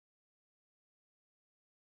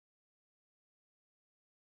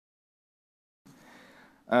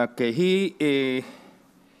Okay, he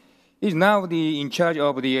is now in charge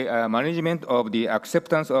of the management of the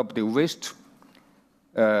acceptance of the waste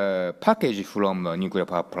package from nuclear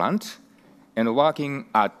power plants and working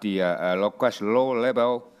at the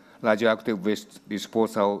low-level radioactive waste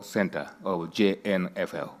disposal center of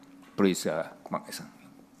JNFL. Please, Kumagai-san.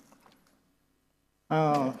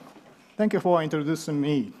 Thank you for introducing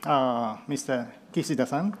me, Mr.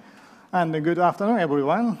 Kishida-san. And good afternoon,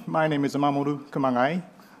 everyone. My name is MAMORU KUMAGAI,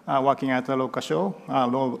 working at the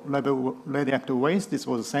low-level radioactive waste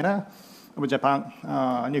disposal center of Japan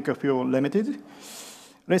Nuclear Fuel Limited.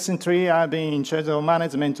 Recently, I've been in charge of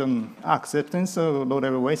management and acceptance of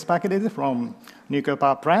low-level waste packages from nuclear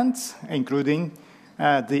power plants, including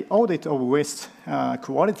the audit of waste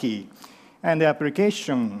quality and the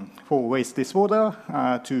application for waste disposal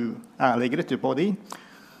to a regulatory body.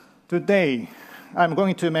 Today, I'm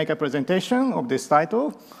going to make a presentation of this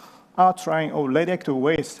title, Outline of Radioactive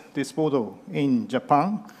Waste Disposal in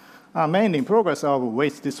Japan, mainly progress of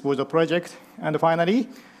waste disposal project. And finally,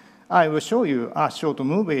 I will show you a short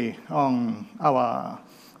movie on our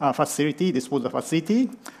disposal facility.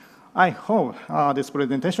 I hope this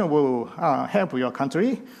presentation will help your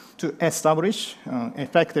country to establish an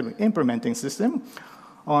effective implementing system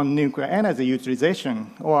on nuclear energy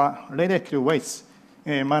utilization or radioactive waste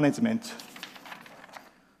management.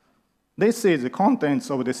 This is the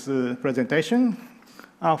contents of this presentation.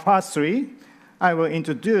 Firstly, I will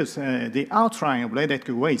introduce the outline of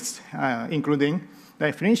radioactive waste, including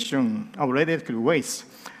definition of radioactive waste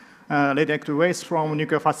from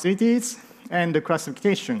nuclear facilities, and the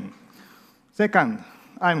classification. Second,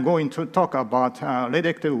 I'm going to talk about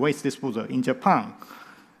radioactive waste disposal in Japan,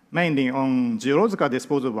 mainly on geological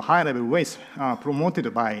disposal of high-level waste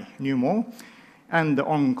promoted by NUMO, and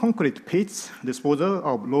on concrete pits disposal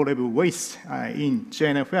of low-level waste in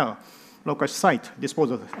JNFL, local site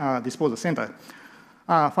disposal center.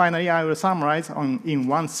 Finally, I will summarize in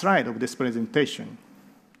one slide of this presentation.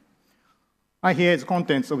 Here is the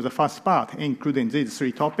contents of the first part, including these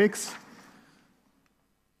three topics.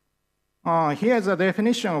 Here's a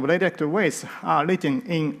definition of radioactive waste written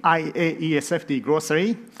in IAESFD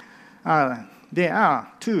glossary. There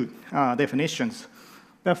are two definitions.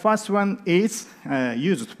 The first one is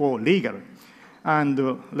used for legal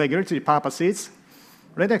and regulatory purposes.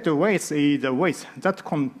 Radioactive waste is the waste that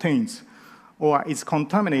contains or is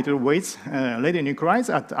contaminated with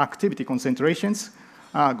radionuclides at activity concentrations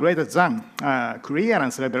greater than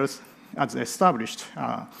clearance levels as established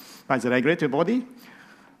by the regulatory body.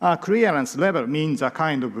 Clearance level means a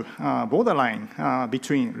kind of borderline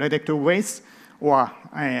between radioactive waste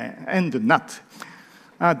and not.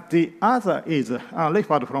 The other is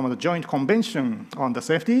referred from the Joint Convention on the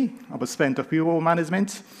Safety of Spent Fuel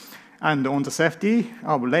Management and on the Safety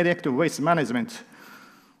of Radioactive Waste Management.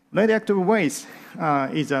 Radioactive waste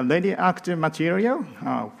is a radioactive material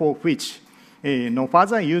for which no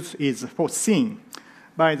further use is foreseen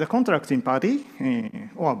by the contracting party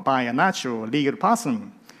or by a natural legal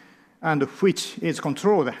person, and which is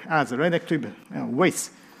controlled as radioactive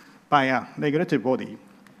waste by a regulatory body.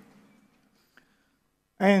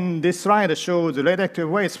 And this slide shows radioactive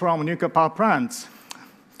waste from nuclear power plants.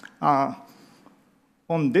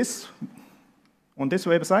 On this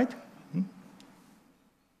website,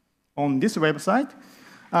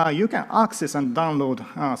 you can access and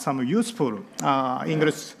download some useful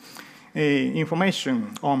English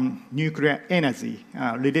information on nuclear energy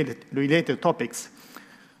related topics.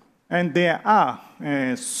 And there are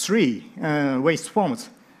three waste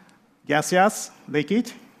forms: gaseous,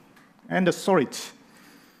 liquid, and solid.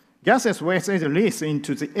 Gaseous waste is released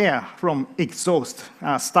into the air from exhaust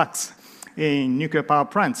stacks in nuclear power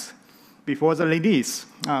plants. Before the release,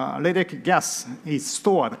 radioactive gas is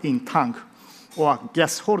stored in tank or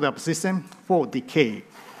gas hold-up system for decay.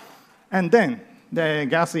 And then the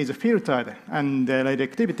gas is filtered, and the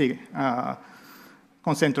radioactivity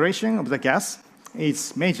concentration of the gas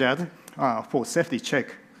is measured for safety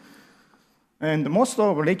check. And most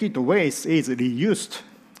of liquid waste is reused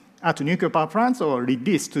at nuclear power plants or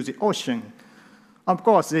released to the ocean. Of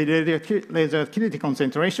course, the radioactivity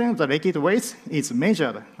concentration of the liquid waste is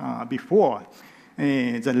measured before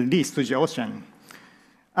the release to the ocean.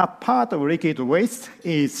 A part of liquid waste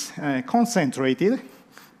is concentrated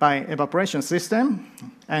by evaporation system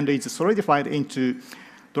and is solidified into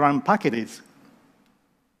drum packages,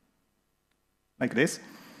 like this.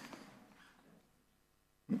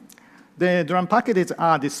 The drum packages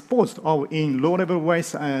are disposed of in low-level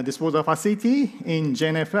waste disposal facility in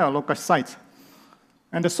JNFL local sites.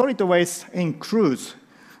 And the solid waste includes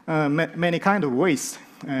many kinds of waste,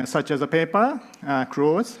 such as paper,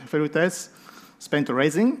 clothes, filters, spent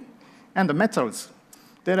resin, and the metals.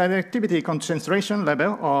 The radioactivity concentration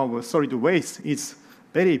level of solid waste is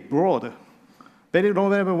very broad. Very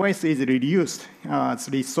low-level waste is reduced as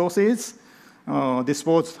resources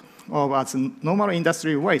disposed of as normal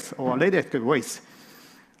industry waste or radioactive waste.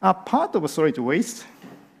 A part of solid waste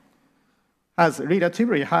has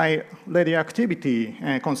relatively high radioactivity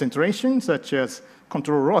concentration, such as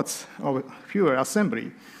control rods of fuel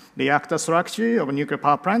assembly, reactor structure of nuclear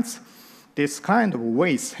power plants. This kind of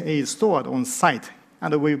waste is stored on site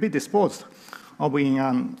and will be disposed of in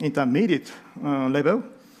an intermediate level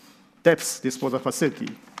depth disposal facility.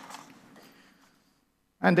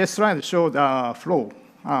 And this slide shows the flow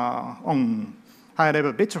on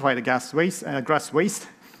high-level vitrified gas waste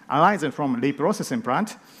arising from reprocessing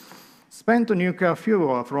plant. Spent nuclear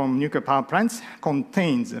fuel from nuclear power plants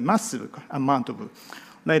contains a massive amount of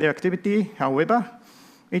radioactivity. However,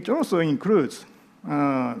 it also includes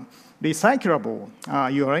recyclable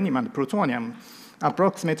uranium and plutonium,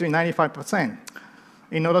 approximately 95%.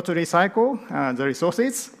 In order to recycle the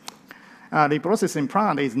resources, the processing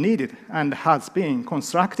plant is needed and has been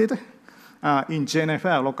constructed in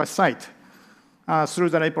JNFL local site. Through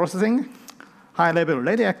the reprocessing, high-level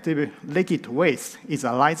radioactive liquid waste is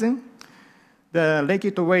arising. The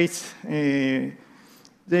liquid waste,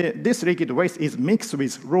 this liquid waste is mixed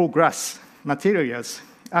with raw glass materials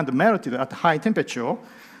and melted at high temperature.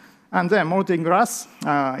 And then molten glass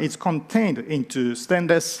is contained into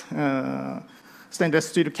stainless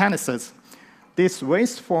steel canisters. This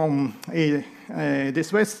waste form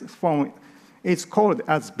is called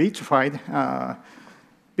as vitrified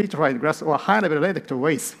glass or high-level radioactive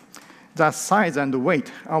waste. The size and weight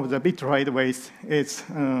of the vitrified waste is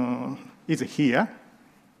here.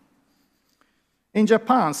 In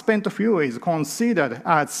Japan, spent fuel is considered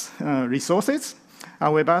as resources.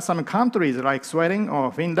 However, some countries like Sweden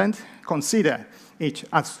or Finland consider it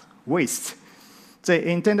as waste. They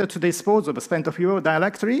intended to dispose of spent fuel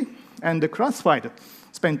directly and classified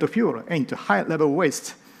spent fuel into high-level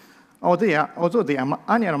waste. Although the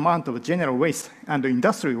annual amount of general waste and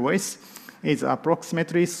industrial waste is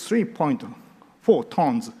approximately 3.4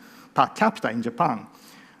 tons per capita in Japan,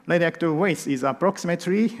 radioactive waste is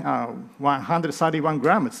approximately 131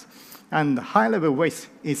 grams, and high-level waste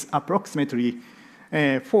is approximately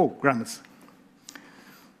 4 grams.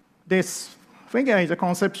 This figure is a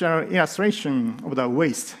conceptual illustration of the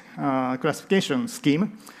waste classification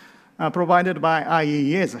scheme provided by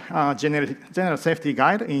IAEA's General Safety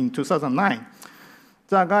Guide in 2009.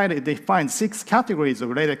 The guide defines 6 categories of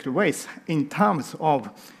radioactive waste in terms of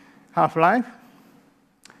half-life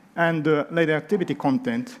and radioactivity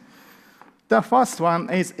content. The first one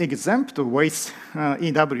is exempt waste,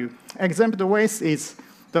 EW. Exempt waste is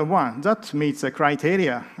the one that meets the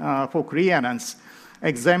criteria for clearance,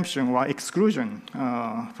 exemption, or exclusion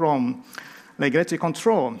from regulatory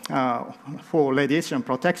control for radiation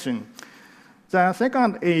protection. The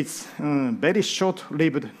second is very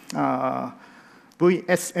short-lived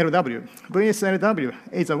VSLW. VSLW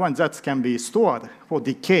is the one that can be stored for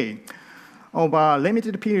decay over a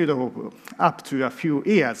limited period of up to a few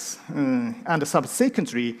years and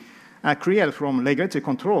subsequently cleared from regulatory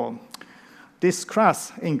control. This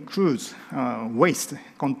class includes waste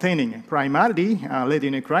containing primarily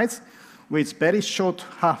radionuclides with very short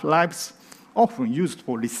half-lives, often used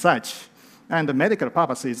for research and medical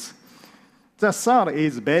purposes. The third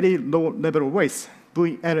is very low-level waste.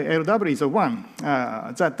 VLLW is the one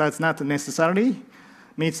that does not necessarily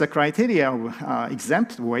meet the criteria of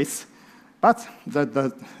exempt waste, but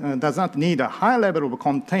that does not need a high level of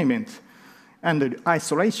containment and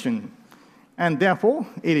isolation, and therefore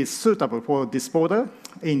it is suitable for disposal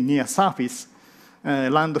in near-surface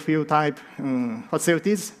landfill-type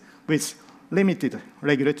facilities with limited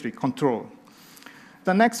regulatory control.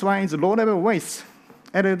 The next one is low-level waste.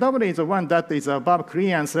 LLW is the one that is above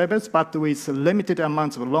clearance levels, but with limited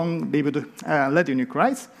amounts of long-lived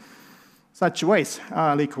radionuclides. Such waste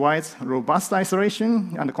requires robust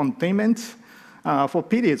isolation and containment for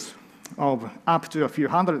periods of up to a few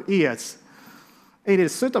hundred years. It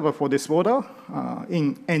is suitable for disposal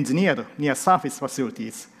in engineered near-surface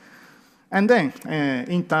facilities. And then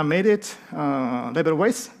intermediate level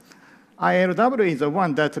waste. ILW is the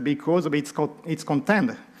one that, because of its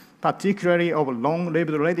content, particularly of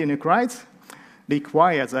long-lived radionuclides,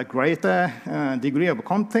 requires a greater degree of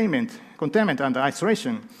containment and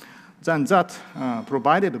isolation than that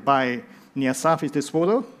provided by near-surface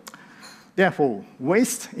disposal. Therefore,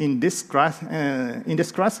 waste in this class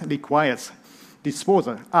requires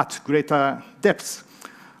disposal at greater depths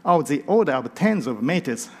of the order of tens of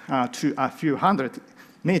meters to a few hundred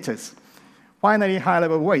meters. Finally,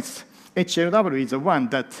 high-level waste HLW is the one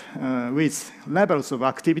that with levels of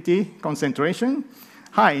activity concentration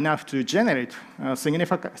high enough to generate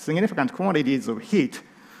significant quantities of heat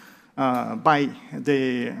by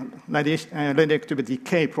the radioactive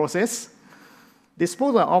decay process.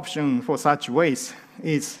 Disposal option for such waste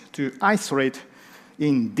is to isolate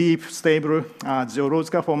in deep, stable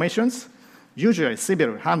geological formations, usually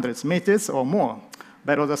several hundreds meters or more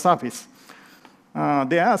below the surface.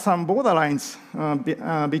 There are some borderlines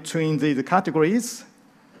between the categories.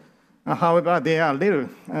 However, they are a little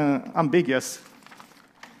ambiguous.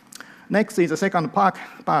 Next is the second part,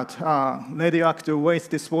 radioactive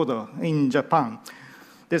waste disposal in Japan.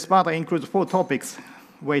 This part includes 4 topics: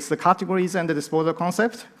 waste categories and the disposal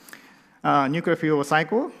concept, nuclear fuel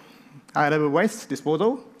cycle, high-level waste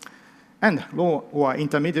disposal, and low or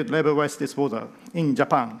intermediate level waste disposal in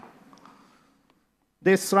Japan.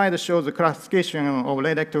 This slide shows the classification of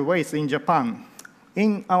radioactive waste in Japan.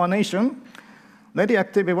 In our nation,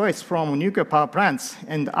 radioactive waste from nuclear power plants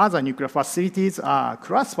and other nuclear facilities are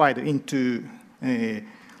classified into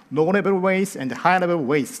low-level waste and high-level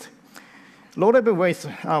waste. Low-level waste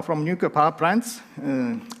from nuclear power plants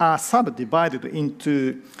are subdivided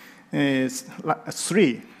into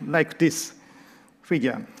 3, like this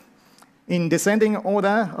figure. In descending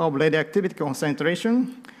order of radioactivity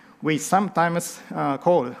concentration, we sometimes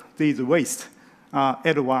call these waste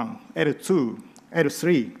L1, L2,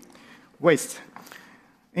 L3 waste.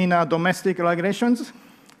 In our domestic regulations,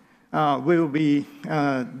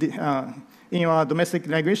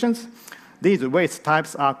 these waste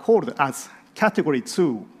types are called as Category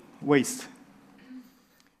 2 waste.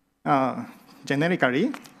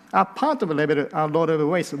 Generically, a part of low-level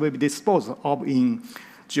waste will be disposed of in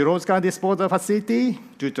geological disposal facility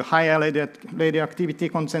due to higher radioactivity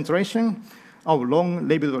concentration of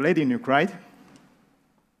long-lived radionuclide,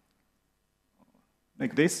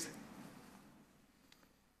 like this.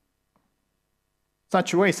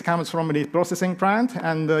 Such waste comes from the processing plant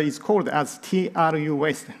and is called as TRU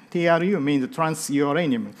waste. TRU means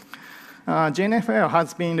trans-uranium. JNFL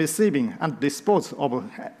has been receiving and disposed of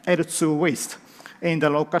L2 waste in the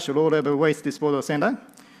local low-level waste disposal center.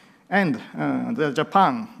 And the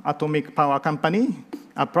Japan Atomic Power Company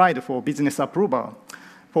applied for business approval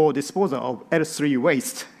for disposal of L3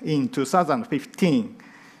 waste in 2015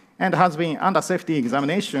 and has been under safety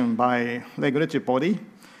examination by regulatory body.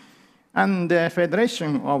 And the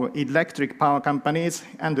Federation of Electric Power Companies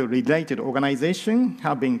and the related organization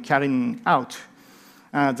have been carrying out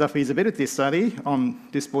the feasibility study on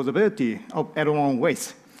disposability of L1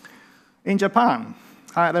 waste. In Japan,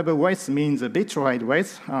 high-level waste means vitrified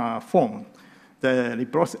waste from the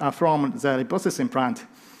reprocessing plant.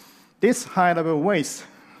 This high-level waste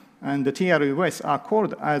and the TRU waste are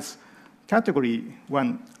called as Category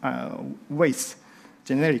 1 waste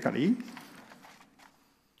generically.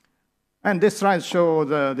 And this slide shows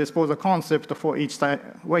the disposal concept for each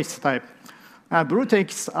waste type. Blue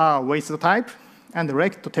ticks are waste type, and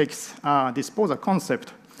red ticks are disposal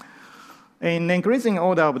concept. In increasing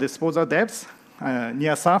order of disposal depths,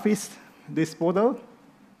 near surface disposal,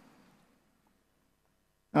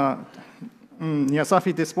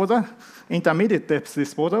 intermediate depth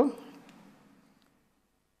disposal,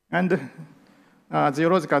 and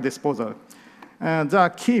geological disposal.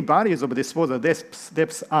 The key values of disposal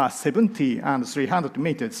depths are 70 and 300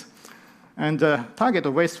 meters. And the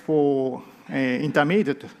target waste for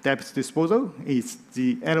intermediate depth disposal is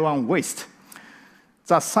the L1 waste.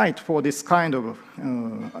 The site for this kind of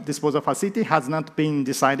disposal facility has not been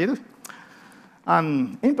decided.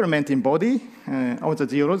 An implementing body of the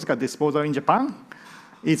geological disposal in Japan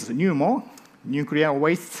is NUMO, Nuclear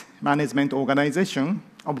Waste Management Organization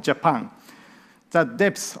of Japan. The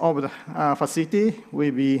depth of the facility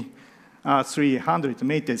will be 300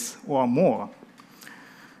 meters or more.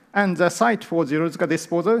 And the site for geological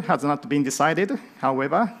disposal has not been decided.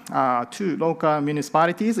 However, 2 local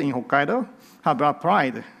municipalities in Hokkaido have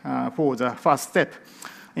applied for the first step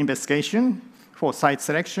investigation for site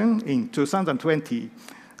selection in 2020.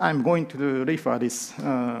 I'm going to refer this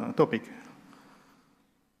topic.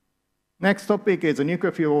 Next topic is the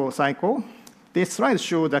nuclear fuel cycle. This slide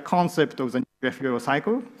shows the concept of the nuclear fuel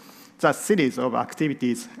cycle, the series of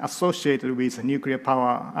activities associated with nuclear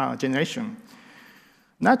power generation.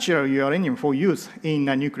 Natural uranium for use in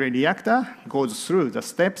a nuclear reactor goes through the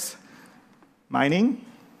steps: mining,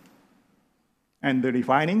 and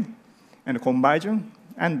refining, and combustion,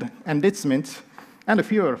 and enrichment, and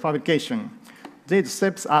fuel fabrication. These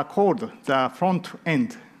steps are called the front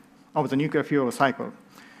end of the nuclear fuel cycle.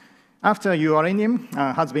 After uranium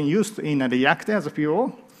has been used in a reactor as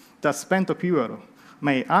fuel, the spent fuel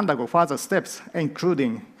may undergo further steps,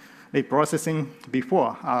 including reprocessing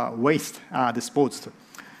before waste are disposed.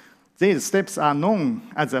 These steps are known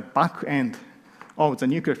as the back end of the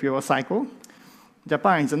nuclear fuel cycle.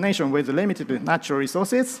 Japan is a nation with limited natural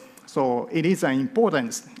resources, so it is an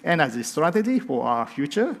important energy strategy for our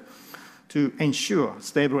future to ensure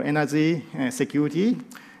stable energy security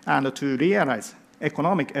and to realize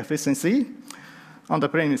economic efficiency on the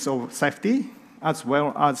premise of safety, as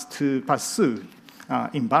well as to pursue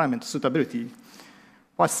environmental suitability.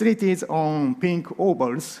 Facilities on pink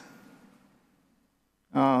ovals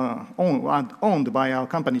owned by our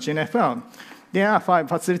company, GNFL. There are 5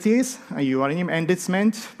 facilities: a uranium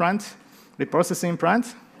enrichment plant, reprocessing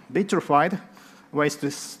plant, vitrified waste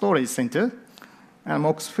storage center, a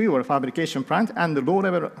MOX fuel fabrication plant, and the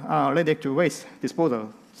low-level radioactive waste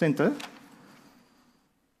disposal center.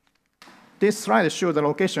 This slide shows the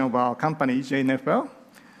location of our company, JNFL.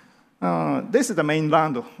 This is the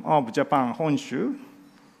mainland of Japan, Honshu.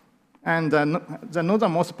 And the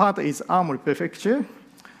northernmost part is Aomori Prefecture.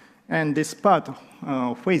 And this part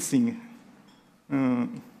facing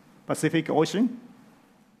Pacific Ocean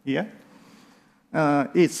here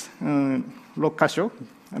is Rokkasho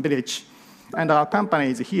village. And our company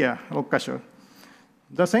is here, Rokkasho.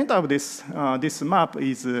 The center of this map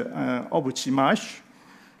is Obuchi Marsh,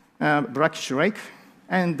 Brackish Lake.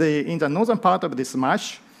 And in the northern part of this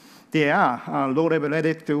marsh, there are low-level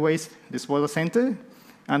radioactive waste disposal center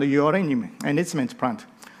and uranium enrichment plant.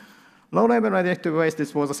 Low-level radioactive waste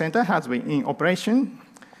disposal center has been in operation.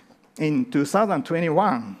 In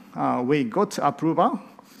 2021, we got approval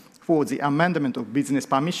for the amendment of business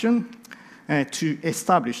permission to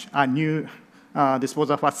establish a new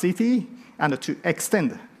disposal facility and to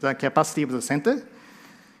extend the capacity of the center,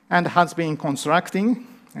 and has been constructing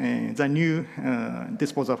the new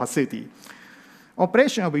disposal facility.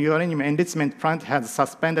 Operation of uranium enrichment plant has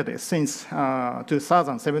suspended since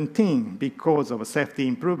 2017 because of safety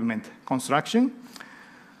improvement construction.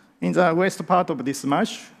 In the west part of this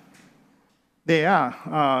marsh, there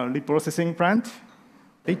are reprocessing plant,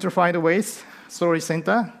 vitrified waste storage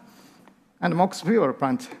center, and MOX fuel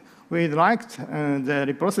plant. We'd like the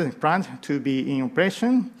reprocessing plant to be in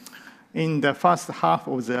operation in the first half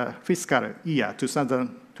of the fiscal year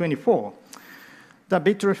 2024. The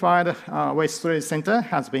vitrified waste storage center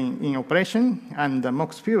has been in operation, and the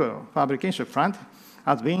MOX fuel fabrication plant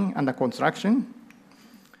has been under construction.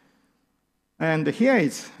 And here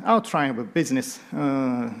is outline of business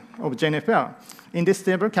of JNFL. In this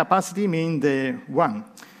table, capacity means the one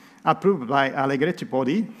approved by a regulatory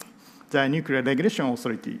body, the Nuclear Regulation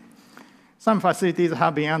Authority. Some facilities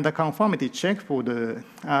have been under conformity check for the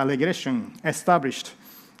regulation established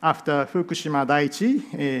after Fukushima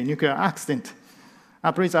Daiichi nuclear accident.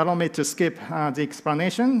 Please allow me to skip the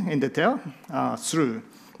explanation in detail through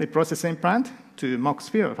the processing plant to MOX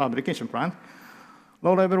fuel fabrication plant.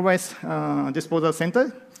 Low-level waste disposal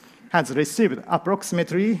center has received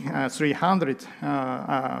approximately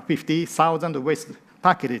 350,000 waste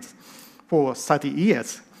packages for 30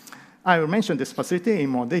 years. I will mention this facility in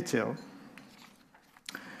more detail.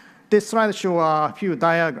 This slide shows a few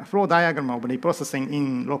flow diagram of reprocessing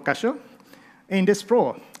in Rokkasho. In this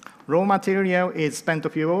flow, raw material is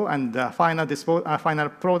spent fuel, and the final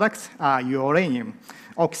products are uranium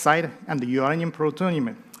oxide and uranium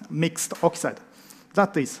plutonium mixed oxide.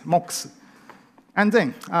 That is MOX. And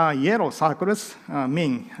then yellow circles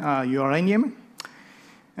mean uranium,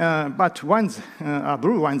 but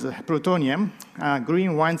blue ones plutonium,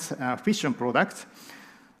 green ones fission products.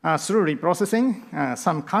 Through reprocessing,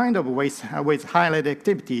 some kind of waste with high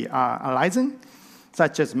radioactivity are arising,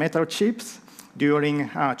 such as metal chips during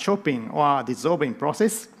chopping or dissolving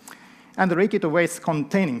process, and liquid waste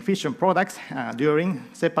containing fission products during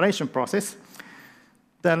separation process.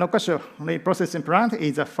 The Rokkasho reprocessing plant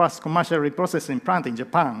is the first commercial reprocessing plant in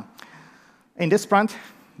Japan. In this plant,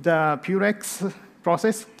 the Purex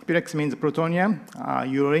process, Purex means plutonium,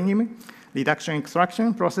 uranium, reduction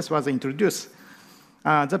extraction process was introduced.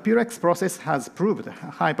 The Purex process has proved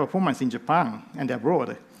high performance in Japan and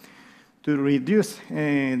abroad. To reduce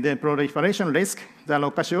the proliferation risk, the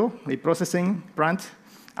Rokkasho reprocessing plant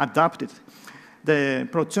adopted the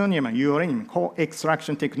plutonium-uranium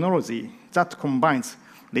co-extraction technology that combines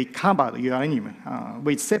recovered uranium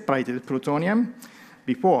with separated plutonium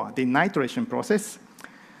before the nitration process.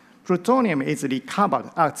 Plutonium is recovered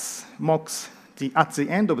at MOX at the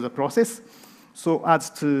end of the process, so as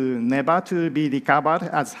to never to be recovered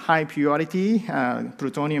as high purity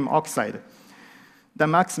plutonium oxide. The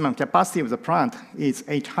maximum capacity of the plant is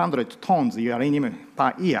 800 tons uranium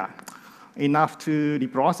per year, enough to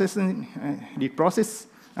reprocess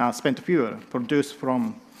spent fuel produced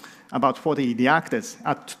from about 40 reactors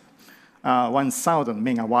at 1,000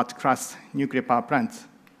 megawatt class nuclear power plants.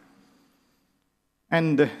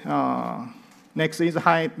 And next is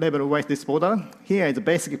high-level waste disposal. Here is the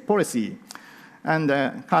basic policy and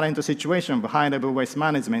the current situation of high-level waste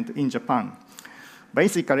management in Japan.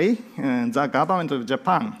 Basically, the government of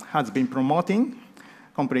Japan has been promoting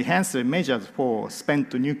comprehensive measures for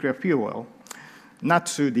spent nuclear fuel, not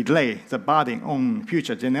to delay the burden on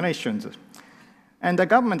future generations. And the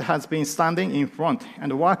government has been standing in front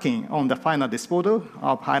and working on the final disposal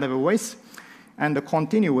of high-level waste and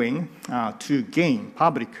continuing to gain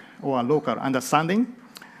public or local understanding.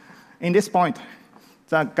 In this point,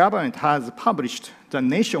 the government has published the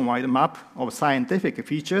nationwide map of scientific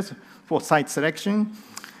features for site selection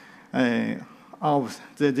of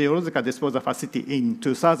the geological disposal facility in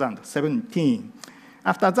 2017.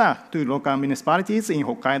 After that, 2 local municipalities in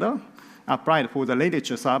Hokkaido applied for the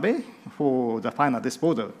literature survey for the final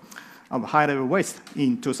disposal of high-level waste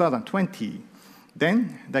in 2020.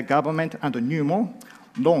 Then the government and NUMO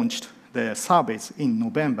launched the surveys in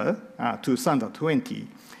November 2020.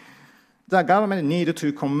 The government needed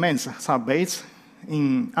to commence surveys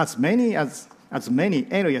in as many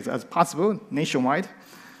areas as possible nationwide,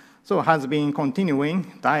 so has been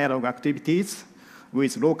continuing dialogue activities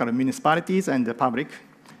with local municipalities and the public.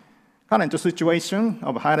 Current situation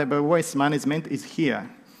of high-level waste management is here.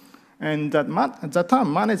 And the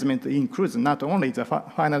term management includes not only the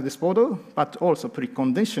final disposal, but also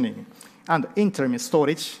preconditioning and interim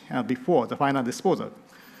storage before the final disposal.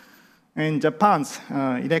 And Japan's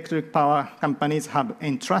electric power companies have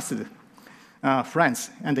entrusted France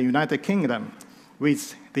and the United Kingdom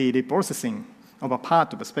with the reprocessing of a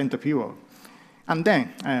part of spent fuel. And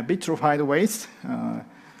then vitrified waste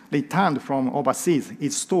returned from overseas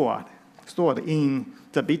is stored in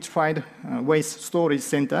the vitrified waste storage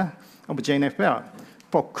center of JNFL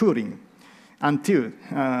for cooling until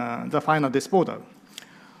the final disposal.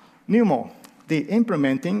 NUMO, the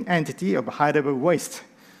implementing entity of high-level waste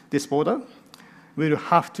disposal, will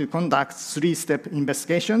have to conduct 3-step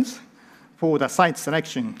investigations for the site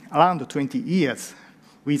selection around 20 years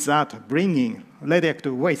without bringing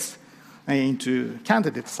radioactive waste into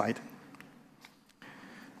candidate site.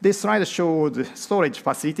 This slide shows the storage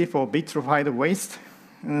facility for vitrified waste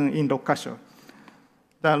in 6 kaso.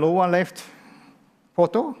 The lower left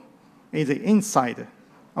photo is inside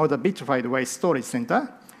of the vitrified waste storage center.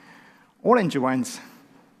 Orange ones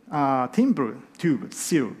are timber tube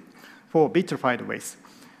seal for vitrified waste.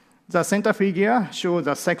 The center figure shows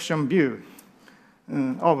a section view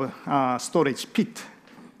of storage pit.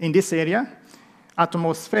 In this area,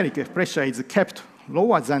 atmospheric pressure is kept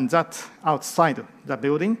lower than that outside the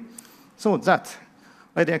building, so that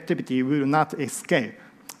radioactivity will not escape,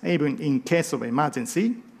 even in case of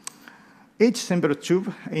emergency. Each simple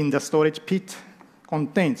tube in the storage pit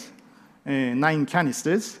contains 9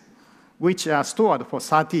 canisters, which are stored for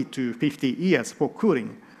 30 to 50 years for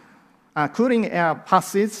cooling. Cooling air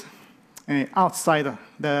passes outside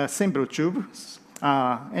the simple tube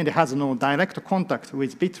and has no direct contact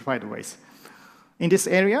with vitrified waste. In this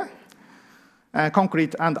area,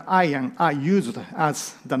 concrete and iron are used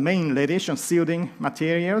as the main radiation shielding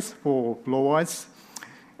materials for floors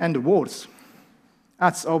and walls.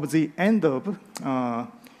 As of the end of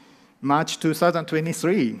March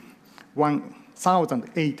 2023,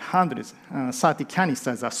 1,830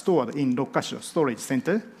 canisters are stored in 6 kaso storage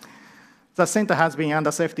center. The center has been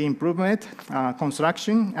under safety improvement,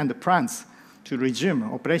 construction, and plans to resume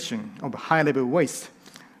operation of high-level waste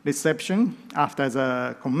reception after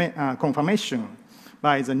the confirmation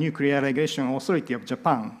by the Nuclear Regulation Authority of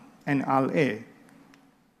Japan, NRA.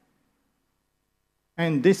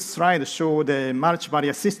 And this slide shows the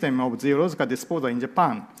multi-barrier system of geological disposal in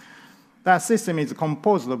Japan. The system is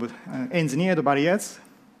composed of engineered barriers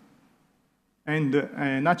and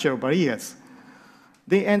natural barriers.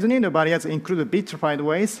 The engineered barriers include vitrified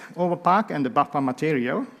waste, overpack, and buffer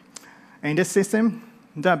material. In this system,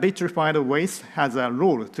 the vitrified waste has a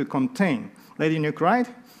role to contain radionuclide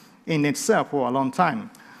in itself for a long time.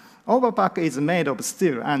 Overpack is made of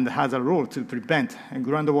steel and has a role to prevent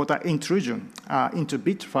groundwater intrusion into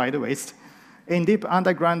vitrified waste. In deep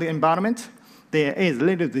underground environment, there is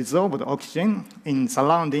little dissolved oxygen in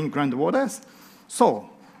surrounding groundwaters, so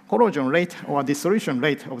corrosion rate or dissolution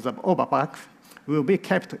rate of the overpack will be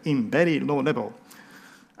kept in very low level.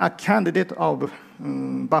 A candidate of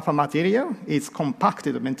buffer material is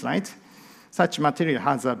compacted bentonite. Such material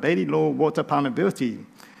has a very low water permeability.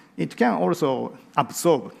 It can also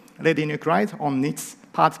absorb radionuclide on its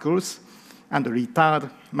particles and retard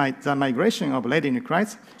the migration of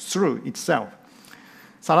radionuclides through itself.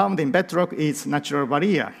 Surrounding bedrock is natural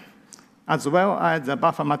barrier. as well as the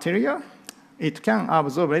buffer material. It can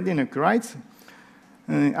absorb radionuclides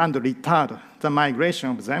and retard the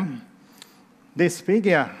migration of them. This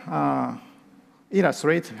figure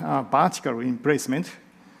illustrates vertical emplacement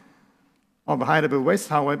of high-level waste.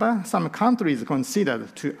 However, some countries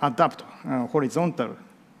considered to adopt horizontal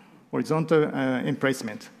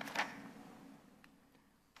emplacement.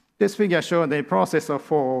 This figure shows the process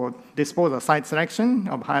for disposal site selection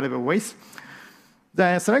of high-level waste.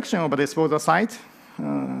 The selection of a disposal site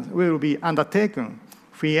will be undertaken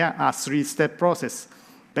via a three-step process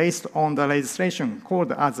based on the legislation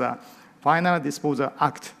called as a Final Disposal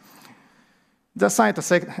Act. The site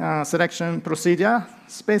selection procedure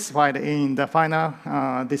specified in the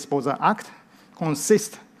Final Disposal Act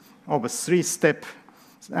consists of three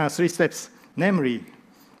steps, namely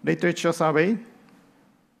literature survey,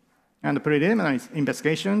 and preliminary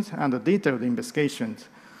investigations, and detailed investigations.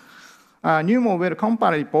 NUMO will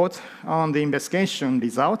compile reports on the investigation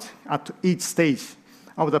results at each stage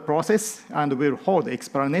of the process and will hold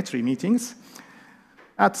explanatory meetings.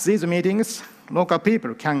 At these meetings, local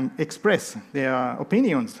people can express their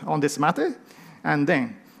opinions on this matter, and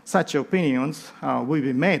then such opinions will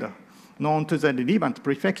be made known to the relevant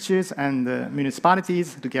prefectures and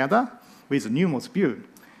municipalities together with NUMO's view.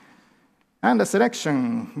 And the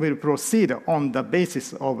selection will proceed on the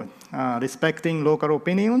basis of respecting local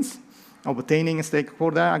opinions, obtaining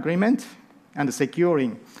stakeholder agreement, and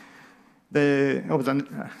securing the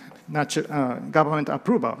government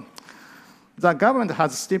approval. The government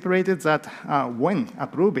has stipulated that when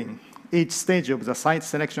approving each stage of the site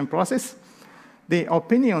selection process, the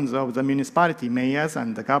opinions of the municipality mayors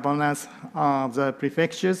and the governors of the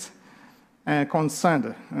prefectures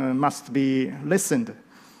concerned must be listened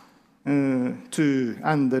to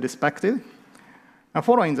and respected.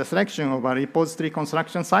 Following the selection of a repository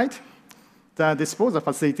construction site, the disposal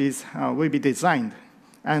facilities will be designed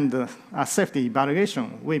and a safety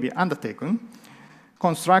evaluation will be undertaken.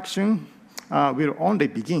 Construction will only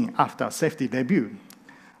begin after safety review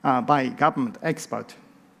by government expert.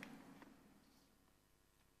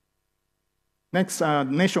 Next,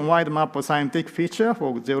 nationwide map of scientific feature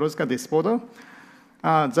for geological disposal.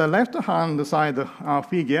 The left-hand side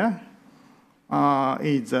figure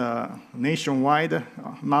is a nationwide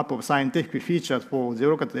map of scientific features for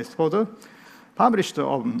geological disposal, published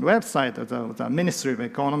on the website of the Ministry of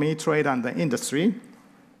Economy, Trade and Industry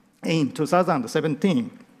in 2017.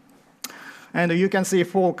 And you can see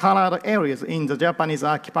 4 colored areas in the Japanese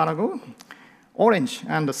archipelago. Orange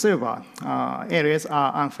and silver areas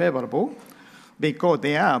are unfavorable because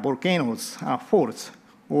there are volcanoes, faults,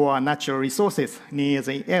 or natural resources near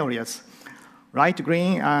the areas. Light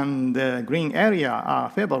green and green area are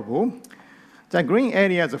favorable. The green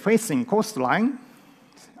areas facing coastline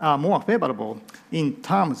are more favorable in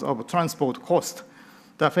terms of transport cost.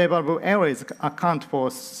 The favorable areas account for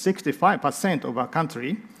 65% of our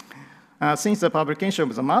country. Since the publication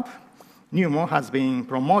of the map, NUMO has been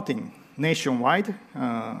promoting nationwide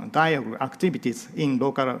dialogue activities in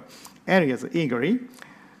local areas eagerly.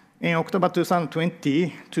 In October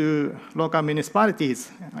 2020, 2 local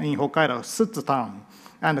municipalities in Hokkaido, Sutsu Town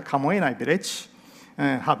and Kamoenai Village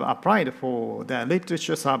have applied for the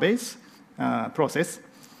literature surveys process.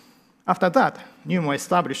 After that, NUMO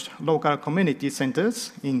established local community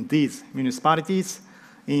centers in these municipalities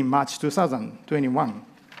in March 2021.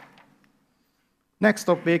 Next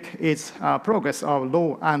topic is progress of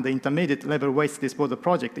low and intermediate level waste disposal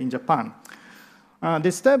project in Japan.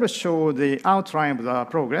 This table shows the outline of the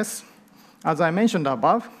progress. As I mentioned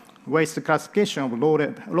above, waste classification of low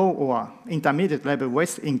or intermediate level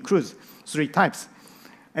waste includes 3 types: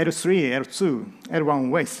 L3, L2,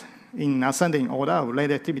 L1 waste in ascending order of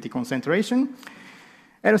radioactivity concentration.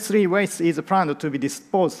 L3 waste is planned to be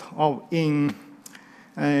disposed of in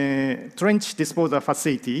a trench disposal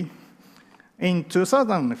facility. In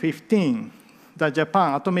 2015, the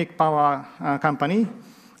Japan Atomic Power Company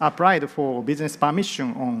applied for business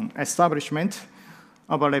permission on establishment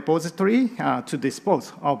of a repository to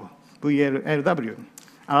dispose of VLLW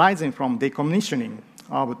arising from decommissioning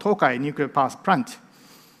of Tokai nuclear power plant.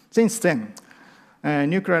 Since then,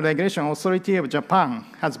 Nuclear Regulation Authority of Japan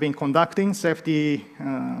has been conducting safety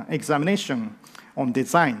examination on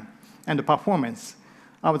design and performance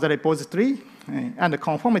of the repository and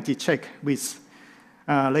conformity check with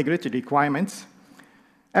regulatory requirements.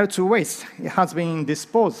 L2 waste has been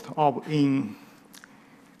disposed of in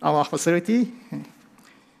our facility,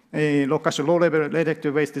 a low-level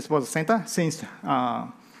radioactive waste disposal center, since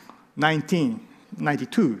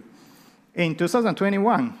 1992. In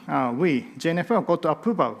 2021, we, JNFL, got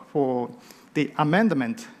approval for the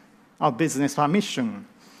amendment of business permission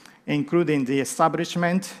including the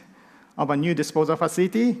establishment of a new disposal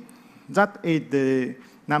facility. That is the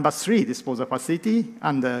number 3 disposal facility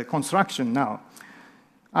under construction now.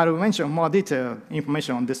 I will mention more detailed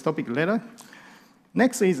information on this topic later.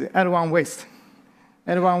 Next is L1 waste.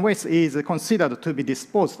 L1 waste is considered to be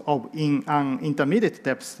disposed of in an intermediate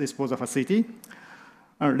depth disposal facility.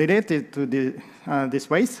 Related to this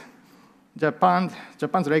waste, Japan's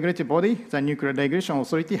regulatory body, the Nuclear Regulation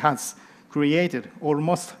Authority, has created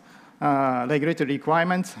almost regulatory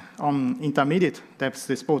requirements on intermediate depth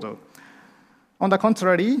disposal. On the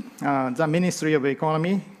contrary, the Ministry of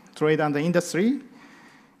Economy, Trade and Industry,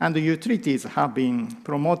 and the utilities have been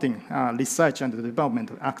promoting research and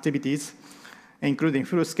development activities, including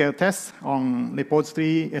full-scale tests on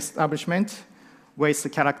repository establishment, waste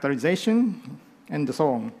characterization, and so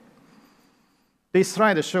on. This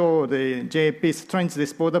slide shows the JFP's trench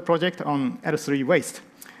disposal project on L3 waste.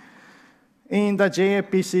 In the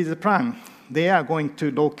JFPC's plan, they are going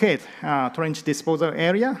to locate a trench disposal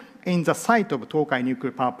area in the site of Tokai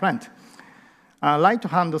nuclear power plant.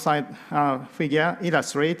 Right-hand side figure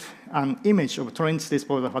illustrates an image of trench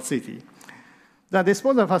disposal facility. The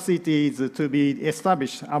disposal facility is to be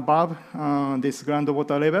established above this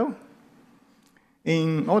groundwater level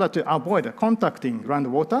in order to avoid contacting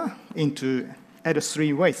groundwater into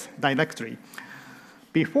L3 waste directly.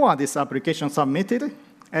 Before this application submitted,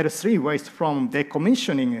 L3 waste from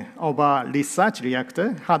decommissioning of a research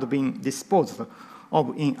reactor had been disposed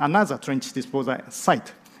of in another trench disposal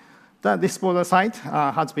site. The disposal site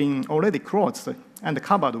has been already closed and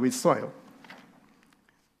covered with soil.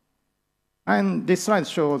 And this slide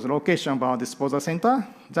shows the location of our disposal center.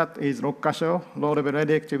 That is Rokkasho Low-Level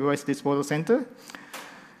Radioactive Waste Disposal Center.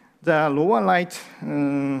 The lower right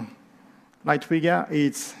figure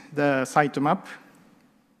is the site map.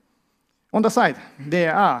 On the side,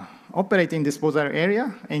 there are operating disposal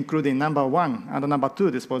area, including number 1 and number 2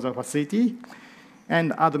 disposal facility,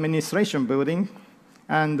 and administration building,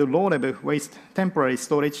 and the low-level waste temporary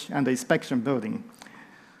storage and inspection building.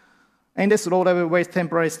 In this low-level waste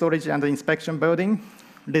temporary storage and inspection building,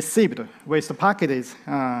 received waste packages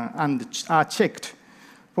and are checked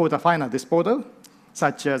for the final disposal,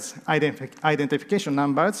 such as identification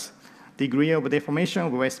numbers, degree of deformation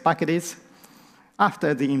of waste packages.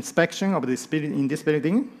 After the inspection of this in this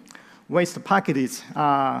building, waste packages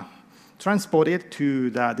are transported to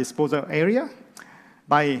the disposal area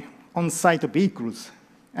by on-site vehicles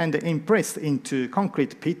and impressed into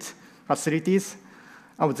concrete pit facilities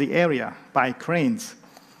of the area by cranes.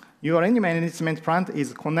 Your energy management plant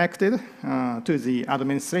is connected to the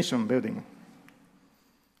administration building.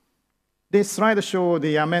 This slide shows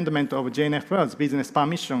the amendment of JNFL's business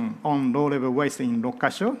permission on low-level waste in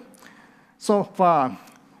Rokkasho. So far,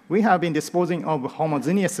 we have been disposing of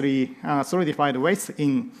homogeneously solidified waste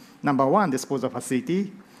in number 1 disposal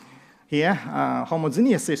facility. Here,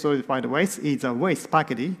 homogeneously solidified waste is a waste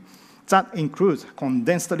package that includes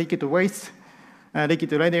condensed liquid waste,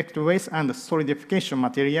 liquid radioactive waste, and solidification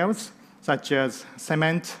materials, such as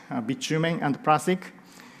cement, bitumen, and plastic.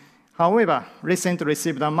 However, recently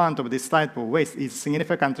received amount of this type of waste is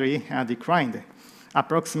significantly declined,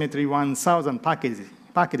 approximately 1,000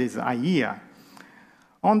 packages a year.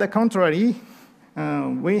 On the contrary,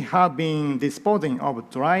 we have been disposing of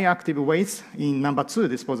dry active waste in number 2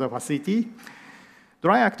 disposal facility.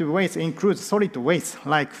 Dry active waste includes solid waste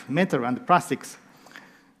like metal and plastics.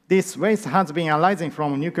 This waste has been arising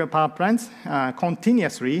from nuclear power plants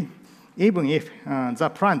continuously, even if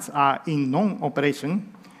the plants are in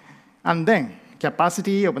non-operation. And then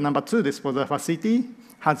capacity of number 2 disposal facility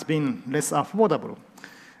has been less affordable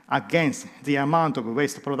against the amount of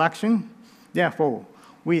waste production. Therefore,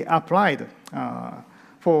 we applied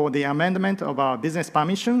for the amendment of our business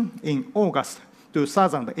permission in August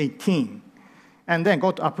 2018, and then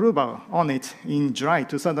got approval on it in July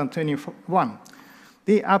 2021.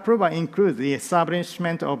 The approval includes the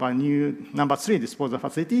establishment of a new number 3 disposal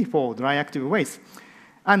facility for dry active waste,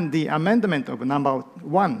 and the amendment of number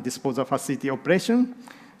 1 disposal facility operation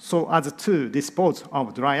so as to dispose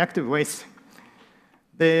of dry active waste.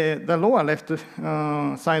 The lower left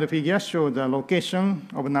side figure shows the location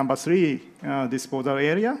of number 3 disposal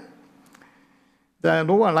area. The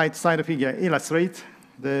lower right side figure illustrates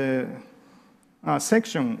the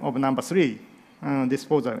section of number 3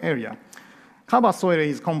 disposal area. Cover soil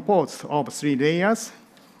is composed of 3 layers.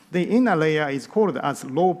 The inner layer is called as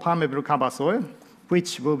low permeable cover soil,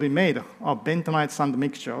 which will be made of bentonite sand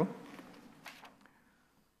mixture.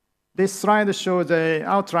 This slide shows the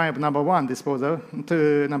outline of number 1 disposal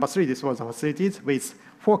to number 3 disposal facilities with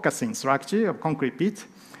focusing structure of concrete pit.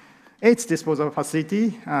 Each disposal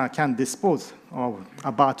facility can dispose of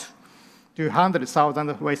about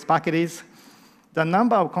 200,000 waste packages. The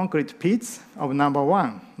number of concrete pits of number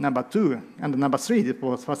 1, number 2, and number 3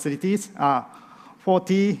 disposal facilities are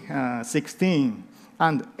 40, 16,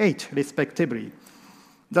 and 8 respectively.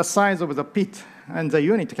 The size of the pit and the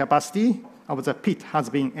unit capacity of the pit has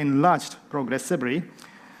been enlarged progressively.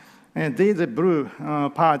 And these blue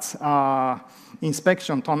parts are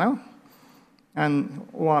inspection tunnel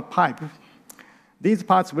or pipe. These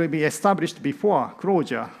parts will be established before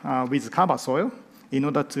closure with cover soil in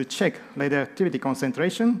order to check radioactivity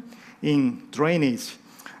concentration in drainage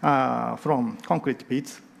from concrete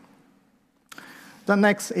pits. The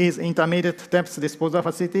next is intermediate depth disposal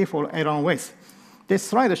facility for iron waste. This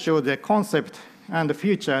slide shows the concept and the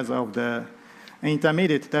features of the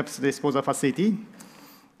intermediate depth disposal facility.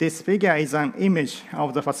 This figure is an image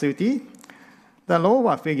of the facility. The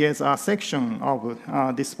lower figures are sections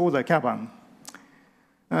of disposal cavern.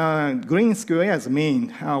 Green squares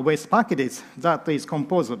mean waste packages that is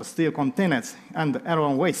composed of steel containers and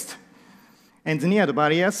iron waste. Engineered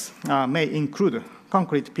barriers may include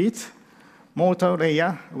concrete pits, mortar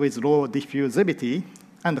layer with low diffusivity,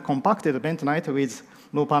 and compacted bentonite with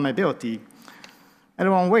low permeability.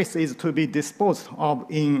 Iron waste is to be disposed of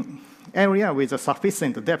in area with a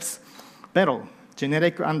sufficient depth below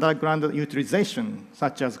generic underground utilization,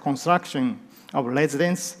 such as construction of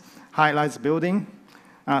residence, high-rise building,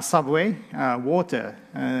 subway, water,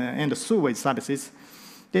 and sewage services.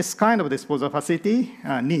 This kind of disposal facility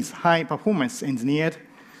needs high-performance engineered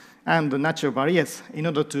and natural barriers in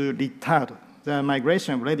order to retard the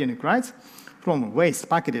migration of radionuclides from waste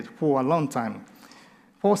packages for a long time.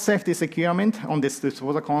 For safety securement on this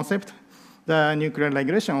disposal concept, the Nuclear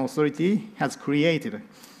Regulation Authority has created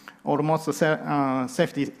almost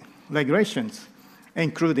safety regulations,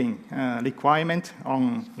 including requirement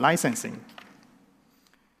on licensing.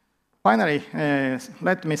 Finally,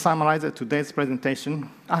 let me summarize today's presentation.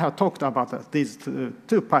 I have talked about these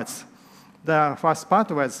two parts. The first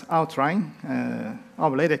part was outline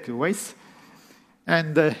of radioactive waste,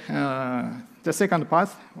 and the second part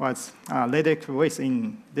was radioactive waste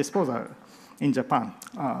in disposal in Japan.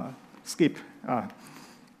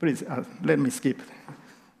 Please let me skip.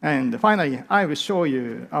 And finally, I will show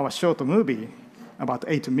you our short movie, about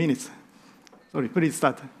 8 minutes. Sorry, please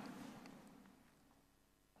start.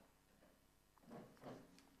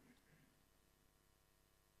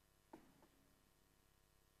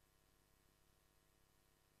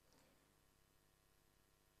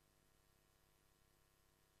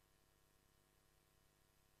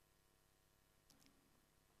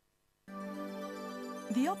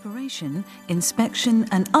 The operation, inspection,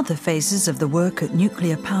 and other phases of the work at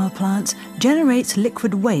nuclear power plants generates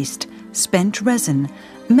liquid waste, spent resin,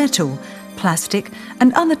 metal, plastic,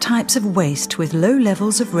 and other types of waste with low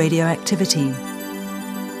levels of radioactivity.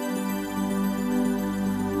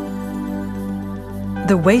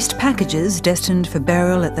 The waste packages destined for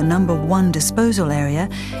burial at the number 1 disposal area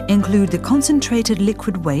include the concentrated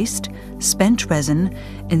liquid waste, spent resin,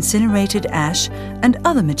 incinerated ash, and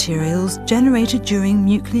other materials generated during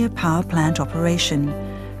nuclear power plant operation.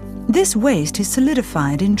 This waste is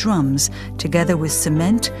solidified in drums together with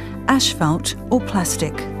cement, asphalt, or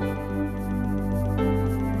plastic.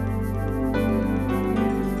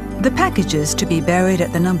 The packages to be buried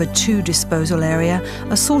at the number 2 disposal area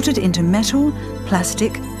are sorted into metal,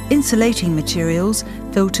 plastic, insulating materials,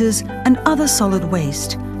 filters, and other solid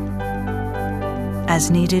waste.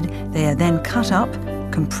 As needed, they are then cut up,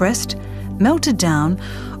 compressed, melted down,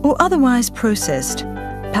 or otherwise processed,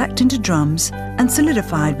 packed into drums, and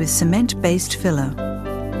solidified with cement-based filler.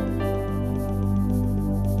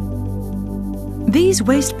 These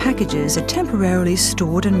waste packages are temporarily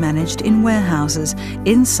stored and managed in warehouses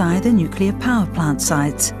inside the nuclear power plant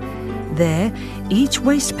sites. There, each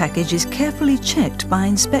waste package is carefully checked by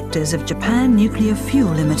inspectors of Japan Nuclear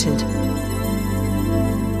Fuel Limited.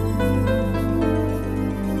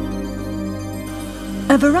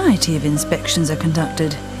 A variety of inspections are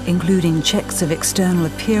conducted, including checks of external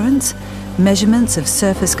appearance, measurements of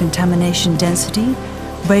surface contamination density,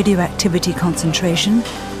 radioactivity concentration,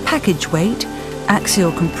 package weight,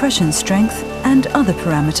 axial compression strength, and other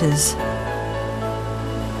parameters.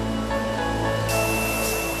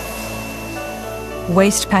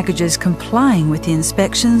 Waste packages complying with the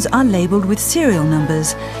inspections are labelled with serial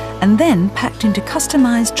numbers and then packed into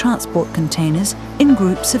customised transport containers in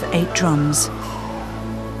groups of 8 drums.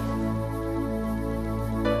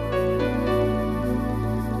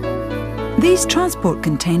 These transport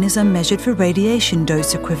containers are measured for radiation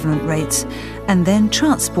dose equivalent rates and then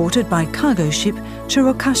transported by cargo ship to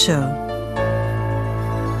Rokasho.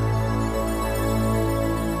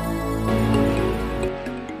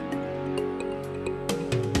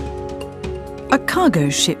 A cargo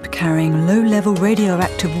ship carrying low-level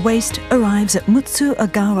radioactive waste arrives at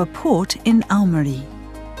Mutsu-Agawa port in Aomori.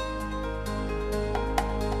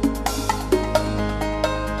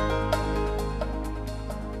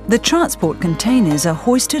 The transport containers are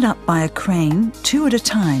hoisted up by a crane, 2 at a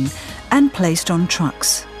time, and placed on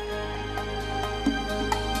trucks.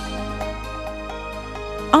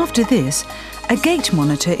 After this, a gate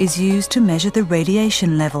monitor is used to measure the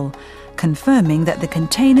radiation level, confirming that the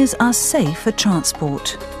containers are safe for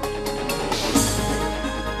transport.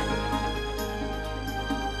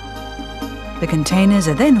 The containers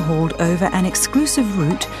are then hauled over an exclusive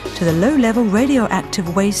route to the low-level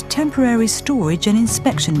radioactive waste temporary storage and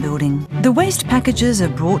inspection building. The waste packages are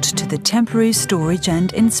brought to the temporary storage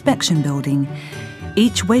and inspection building.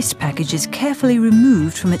 Each waste package is carefully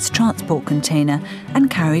removed from its transport container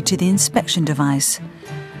and carried to the inspection device.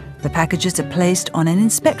 The packages are placed on an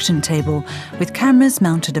inspection table with cameras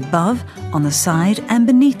mounted above, on the side and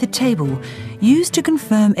beneath the table, used to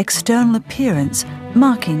confirm external appearance,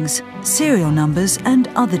 markings, serial numbers and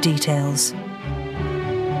other details.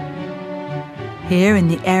 Here in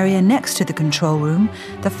the area next to the control room,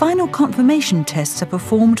 the final confirmation tests are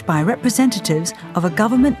performed by representatives of a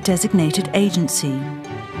government-designated agency.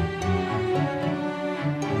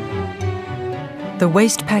 The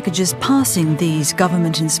waste packages passing these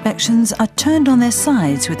government inspections are turned on their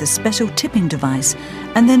sides with a special tipping device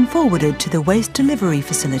and then forwarded to the waste delivery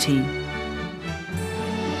facility.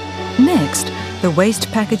 Next, the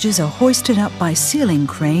waste packages are hoisted up by ceiling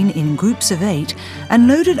crane in groups of 8 and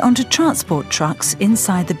loaded onto transport trucks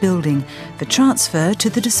inside the building for transfer to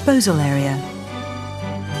the disposal area.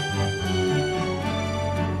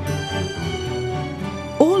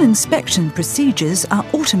 All inspection procedures are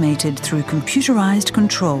automated through computerized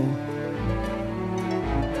control.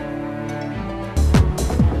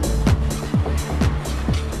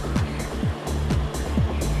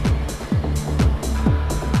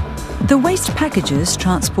 The waste packages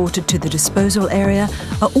transported to the disposal area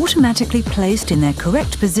are automatically placed in their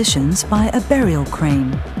correct positions by a burial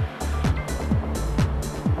crane.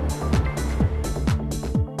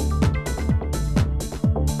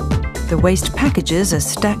 The waste packages are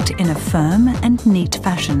stacked in a firm and neat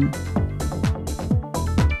fashion.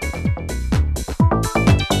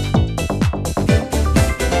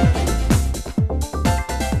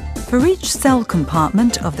 For each cell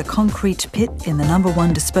compartment of the concrete pit in the number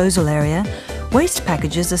 1 disposal area, waste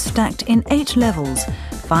packages are stacked in 8 levels,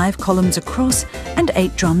 5 columns across and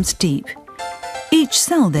 8 drums deep. Each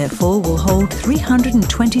cell, therefore, will hold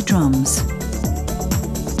 320 drums.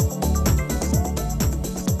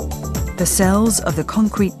 The cells of the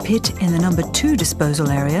concrete pit in the number 2 disposal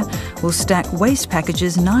area will stack waste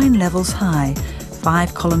packages 9 levels high,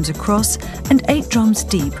 5 columns across and 8 drums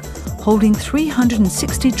deep, holding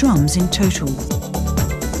 360 drums in total.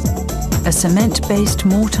 A cement-based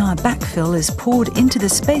mortar backfill is poured into the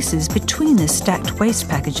spaces between the stacked waste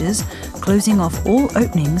packages, closing off all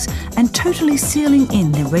openings and totally sealing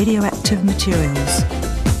in the radioactive materials.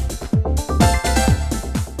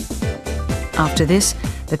 After this,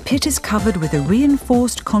 the pit is covered with a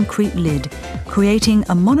reinforced concrete lid, creating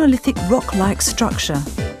a monolithic rock-like structure.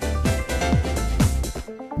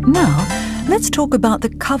 Now, let's talk about the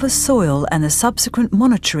cover soil and the subsequent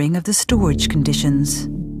monitoring of the storage conditions.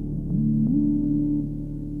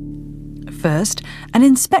 First, an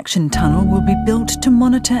inspection tunnel will be built to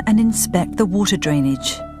monitor and inspect the water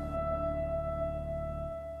drainage.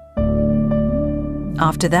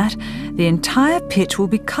 After that, the entire pit will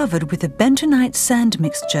be covered with a bentonite sand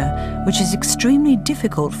mixture, which is extremely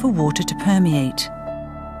difficult for water to permeate.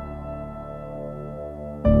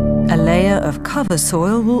 A layer of cover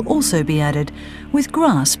soil will also be added, with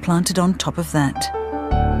grass planted on top of that.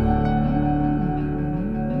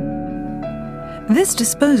 This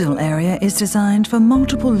disposal area is designed for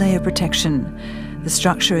multiple layer protection. The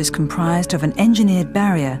structure is comprised of an engineered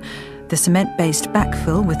barrier, the cement-based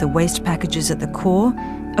backfill with the waste packages at the core,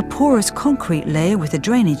 a porous concrete layer with a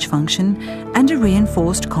drainage function, and a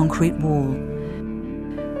reinforced concrete wall.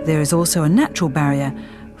 There is also a natural barrier,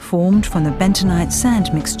 formed from the bentonite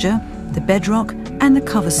sand mixture, the bedrock, and the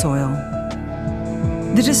cover soil.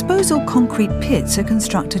 The disposal concrete pits are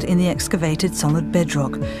constructed in the excavated solid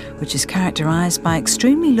bedrock, which is characterized by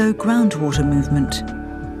extremely low groundwater movement.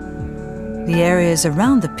 The areas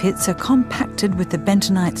around the pits are compacted with the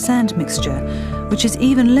bentonite sand mixture, which is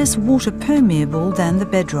even less water permeable than the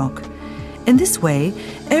bedrock. In this way,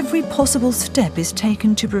 every possible step is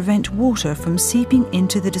taken to prevent water from seeping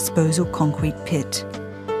into the disposal concrete pit.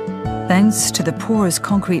 Thanks to the porous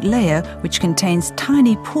concrete layer, which contains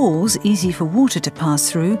tiny pores easy for water to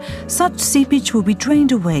pass through, such seepage will be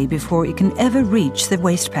drained away before it can ever reach the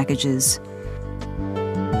waste packages.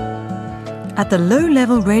 At the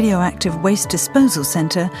low-level radioactive waste disposal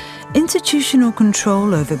centre, institutional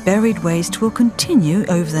control over buried waste will continue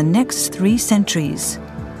over the next 3 centuries.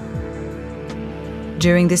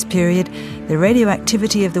 During this period, the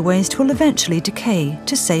radioactivity of the waste will eventually decay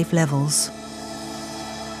to safe levels.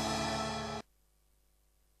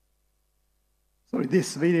 Sorry,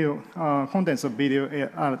 this video, contents of video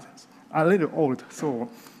are a little old, so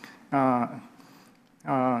our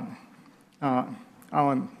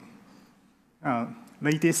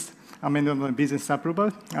latest amendment on business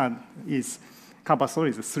approval is cover story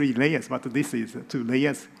is 3 layers, but this is 2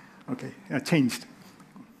 layers. Okay, changed.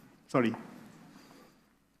 Sorry.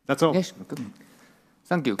 That's all. Yes. Good.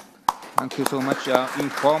 Thank you. Thank you so much.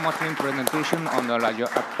 Informative presentation on the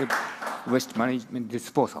radioactive waste management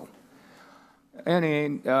disposal.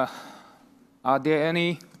 Are there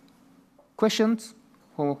any questions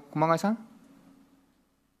for Kumagai-san?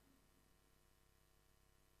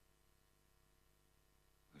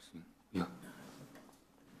 Yeah.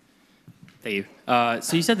 Thank you.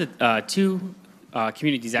 So you said that 2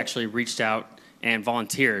 communities actually reached out and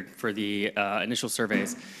volunteered for the initial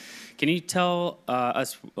surveys. Can you tell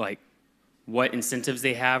us what incentives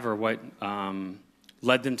they have, or what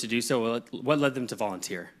led them to do so? What led them to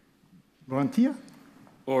volunteer? Volunteer?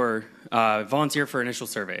 Or volunteer for initial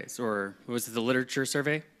surveys, or was it the literature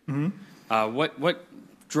survey? Mm-hmm. What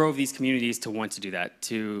drove these communities to want to do that,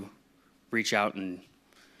 to reach out and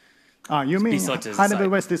you mean high-level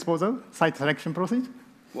waste disposal, site selection process?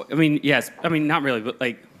 Well, I mean, yes. I mean, not really,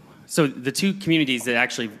 but so the 2 communities that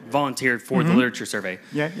actually volunteered for the literature survey.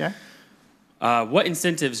 Yeah, yeah. What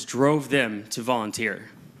incentives drove them to volunteer?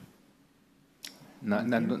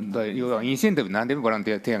 要はインセンティブなんでボラン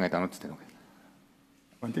ティア手を挙げたのって言ってる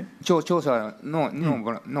わけ。調査の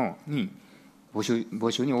に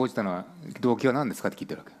募集に応じたのは動機は何ですかって聞い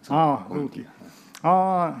てるわけ。動機。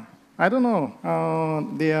I don't know.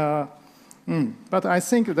 But I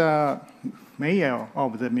think the mayor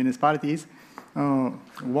of the municipalities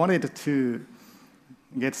wanted to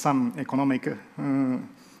get some economic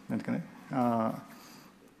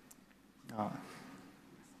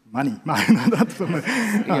money.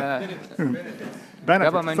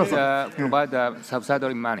 Government provide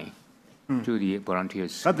subsidiary money to the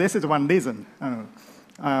volunteers. But this is one reason.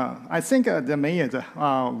 I think the mayor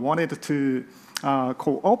wanted to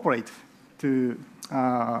cooperate to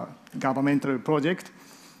governmental project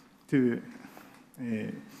to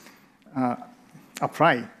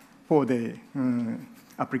apply for the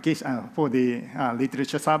application for the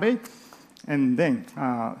literature survey, and then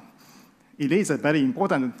it is a very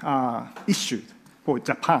important issue for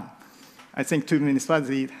Japan. I think 2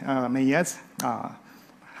 municipality mayors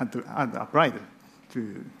had applied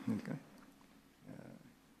to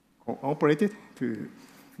cooperate to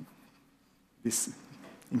this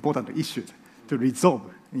important issue, to resolve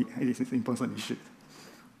this important issue,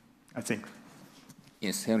 I think.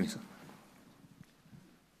 Yes, Henry.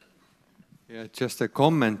 Yeah, just a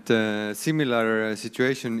comment. Similar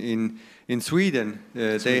situation in Sweden.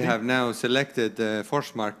 They have now selected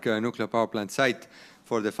Forsmark nuclear power plant site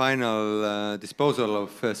for the final disposal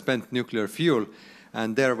of spent nuclear fuel.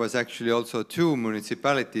 And there was actually also 2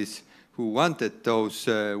 municipalities who wanted those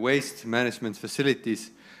waste management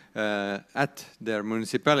facilities at their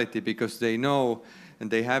municipality, because they know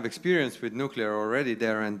and they have experience with nuclear already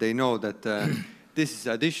there, and they know that this is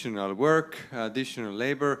additional work, additional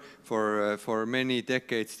labor. For many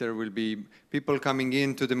decades there will be people coming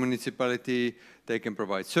into the municipality, they can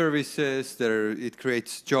provide services, it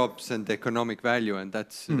creates jobs and economic value, and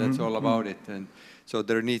that's all about it. And so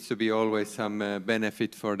there needs to be always some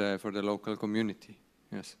benefit for the local community.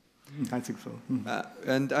 Yes. I think so.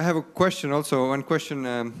 And I have a question also, one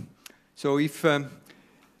question. So if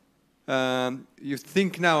you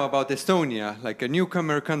think now about Estonia, like a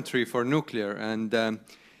newcomer country for nuclear, and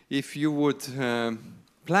if you would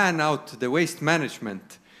plan out the waste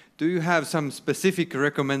management, do you have some specific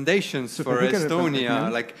recommendations for Estonia,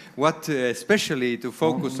 like what especially to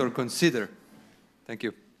focus or consider? Thank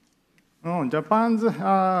you. Japan's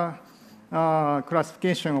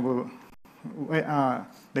classification of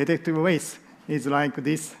radioactive waste is like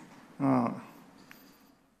this,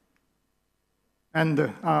 and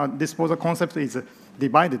disposal concept is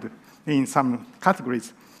divided in some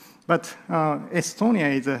categories. But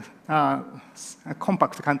Estonia is a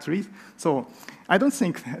compact country, so I don't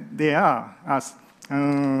think there are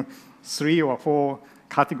 3 or 4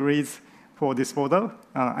 categories for disposal.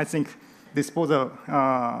 I think disposal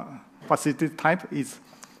facility type is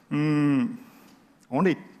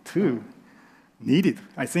only 2 needed.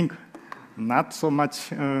 I think not so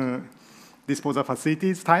much disposal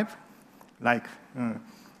facilities type, like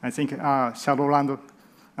I think shallow-land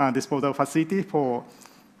disposal facility for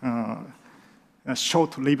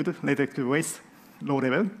short-lived radioactive waste, low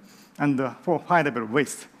level, and for high-level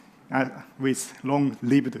waste with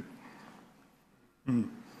long-lived.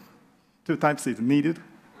 2 types is needed,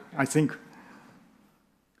 I think.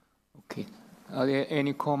 Okay. Are there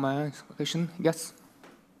any comments, question? Yes?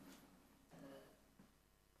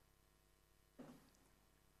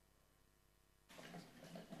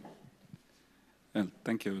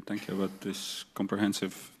 Thank you about this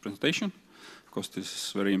comprehensive presentation. Of course, this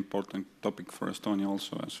is a very important topic for Estonia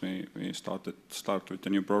also, as we start with the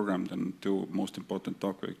new program. Then 2 most important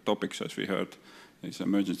topics, as we heard, is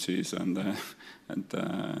emergencies and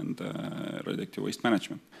radioactive waste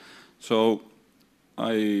management. So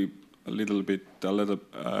I elaborate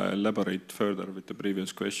further with the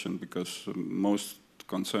previous question, because most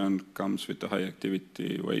concern comes with the high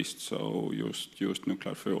activity waste, so used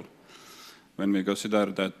nuclear fuel. When we consider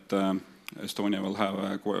that Estonia will have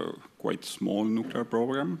a quite small nuclear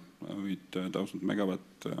program with 1,000 megawatt,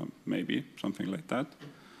 maybe something like that,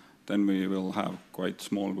 then we will have quite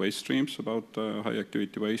small waste streams about high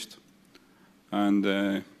activity waste. And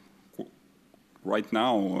right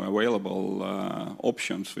now, available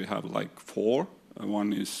options, we have like 4.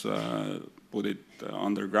 One is put it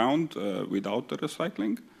underground without the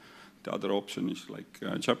recycling. The other option is like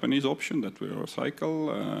a Japanese option that we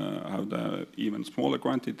recycle, have the even smaller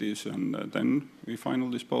quantities, and then we finally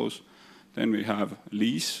dispose. Then we have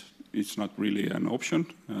lease. It's not really an option.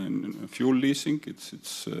 And fuel leasing,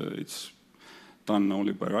 it's done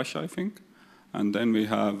only by Russia, I think. And then we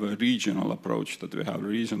have a regional approach, that we have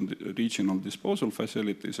regional disposal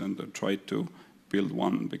facilities, and try to build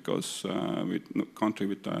one, because with a country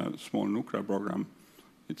with a small nuclear program,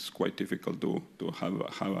 it's quite difficult to have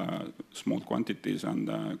small quantities and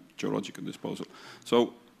geological disposal.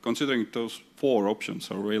 So considering those 4 options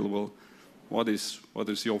are available, what is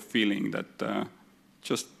your feeling that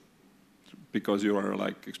just because you are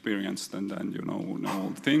like experienced and you know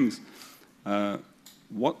all things,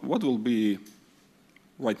 what will be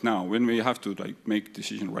right now, when we have to like make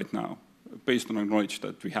decision right now, based on the knowledge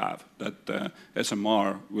that we have, that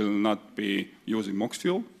SMR will not be using MOX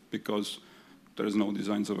fuel because there is no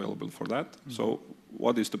designs available for that. So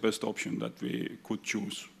what is the best option that we could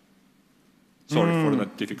choose? Sorry for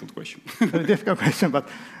that difficult question. A difficult question, but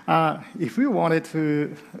if we wanted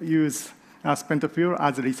to use spent fuel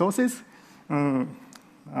as resources,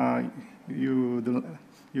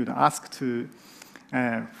 you'd ask to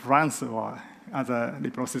France or other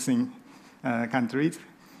reprocessing countries,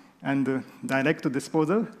 and direct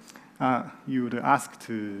disposal, you would ask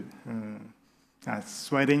to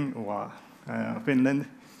Sweden or Finland.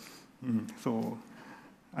 So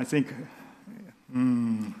I think,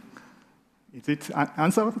 is it an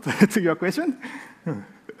answer to your question?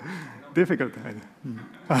 Difficult.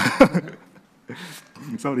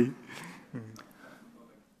 Sorry.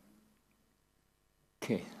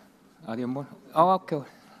 Okay. Are there more? Oh, okay.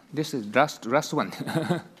 This is last one.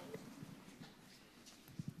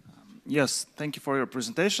 Yes, thank you for your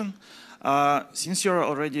presentation. Since you're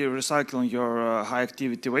already recycling your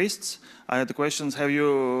high-activity wastes, I had the questions. Have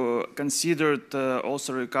you considered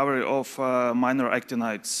also recovery of minor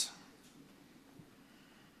actinides?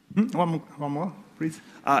 One more, please.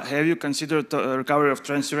 Have you considered recovery of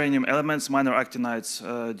transuranium elements, minor actinides,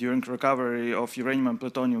 during recovery of uranium and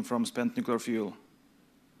plutonium from spent nuclear fuel?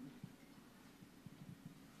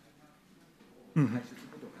 Mm-hmm.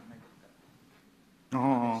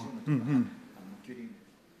 Oh, mm-hmm.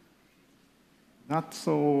 Not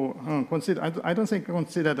so I don't think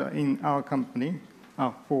considered in our company.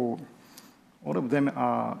 For all of them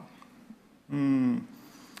are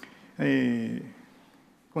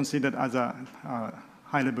considered as a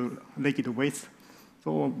high-level liquid waste.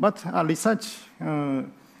 So, but a research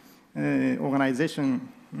organization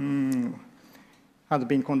has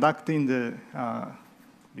been conducting the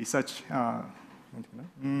research.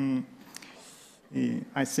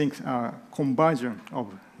 I think conversion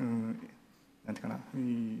of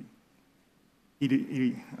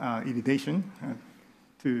irradiation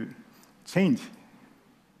to change.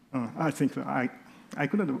 I think I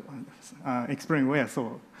couldn't explain where,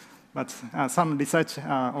 so, but some research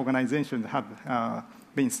organizations have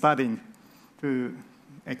been studying to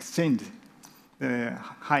exchange the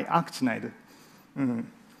high actinide,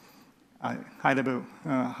 high-level,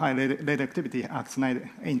 high radioactivity actinide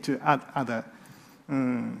into other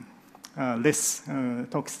less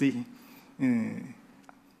toxic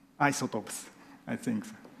isotopes, I think.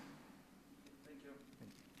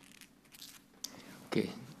 Okay.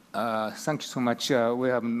 Thank you so much. We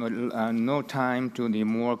have no time to the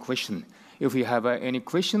more question. If you have any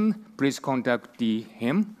question, please contact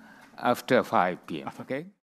him after 5 p.m. Okay?